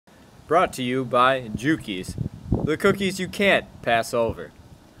Brought to you by Jukies, the cookies you can't pass over.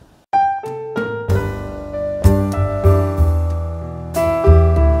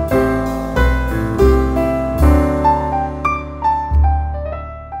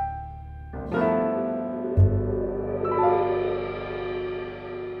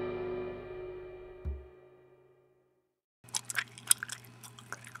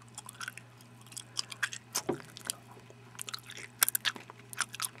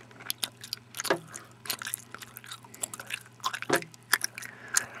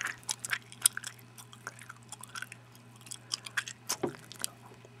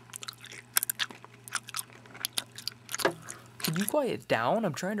 Could you quiet down?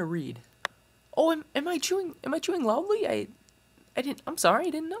 I'm trying to read. Oh, am I chewing? Am I chewing loudly? I didn't. I'm sorry. I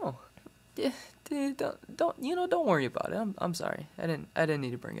didn't know. Yeah, don't worry about it. I'm sorry. I didn't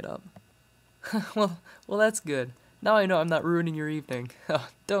need to bring it up. well, that's good. Now I know I'm not ruining your evening. Oh,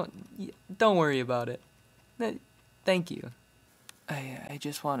 don't worry about it. Thank you. I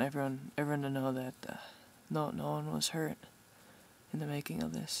just want everyone to know that no one was hurt in the making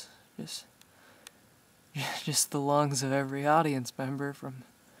of this. Just the lungs of every audience member from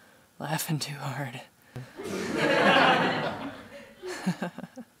laughing too hard.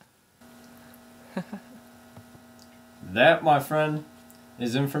 That, my friend,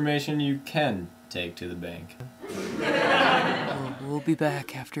 is information you can take to the bank. We'll be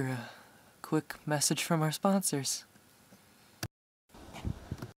back after a quick message from our sponsors.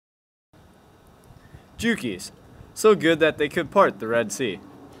 Jukies, so good that they could part the Red Sea.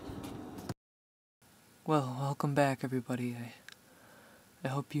 Well, welcome back, everybody. I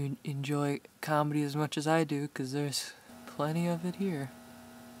hope you enjoy comedy as much as I do, 'cause there's plenty of it here.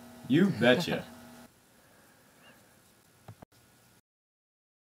 You betcha.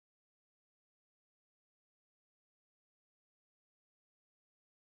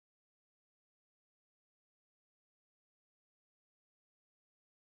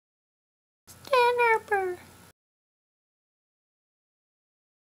 Harper.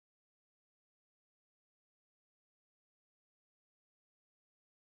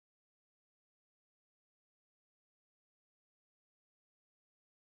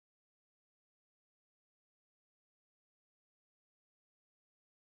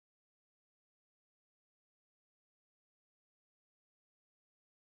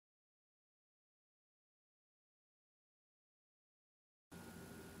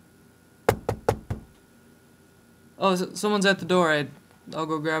 Oh, someone's at the door. I'll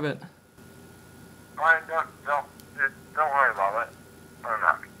go grab it. Alright, don't worry about it. I'm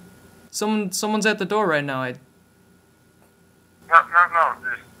not. Someone's at the door right now. No,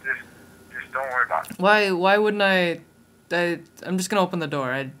 just don't worry about it. Why wouldn't I? I'm just gonna open the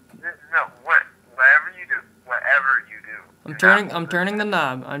door. No, whatever you do. I'm turning the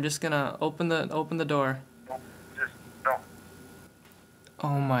knob. I'm just gonna open the door. Don't.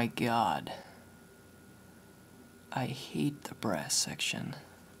 Oh my god. I hate the brass section.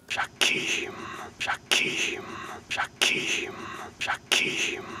 Shakim.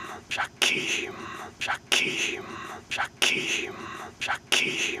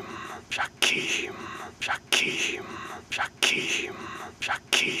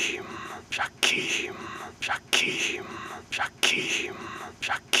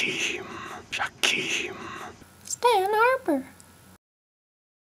 Stan Harper.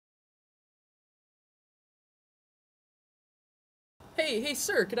 Hey,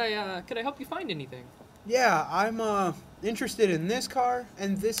 sir, could I help you find anything? Yeah, I'm interested in this car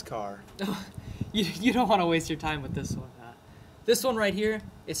and this car. Oh, you don't want to waste your time with this one. This one right here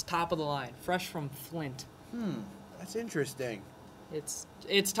is top of the line, fresh from Flint. That's interesting. It's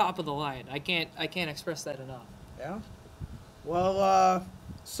top of the line. I can't express that enough. Yeah? Well,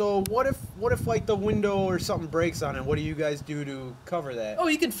 so what if like the window or something breaks on it? What do you guys do to cover that? Oh,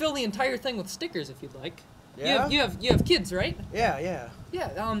 you can fill the entire thing with stickers if you'd like. Yeah? You have kids, right? Yeah.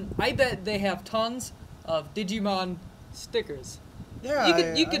 Yeah, I bet they have tons of Digimon stickers.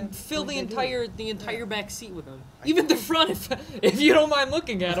 Yeah, you could fill the entire back seat with them. Even the front if you don't mind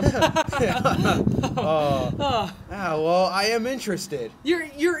looking at them. Yeah, well, I am interested.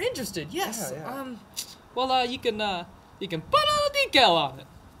 You're interested, yes. Yeah. Well, you can put a decal on it.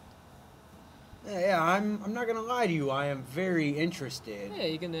 Yeah, I'm not gonna lie to you. I am very interested. Yeah,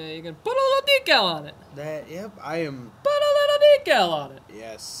 you can put a little decal on it. Yep, I am. Put a little decal on it.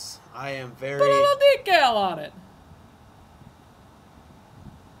 Yes, I am very. Put a little decal on it.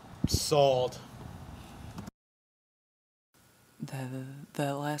 Sold.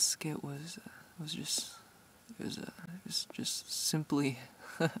 That last skit was just simply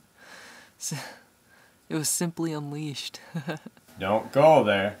it was simply unleashed. Don't go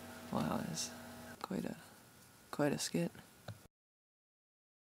there. Wow, that's quite a skit.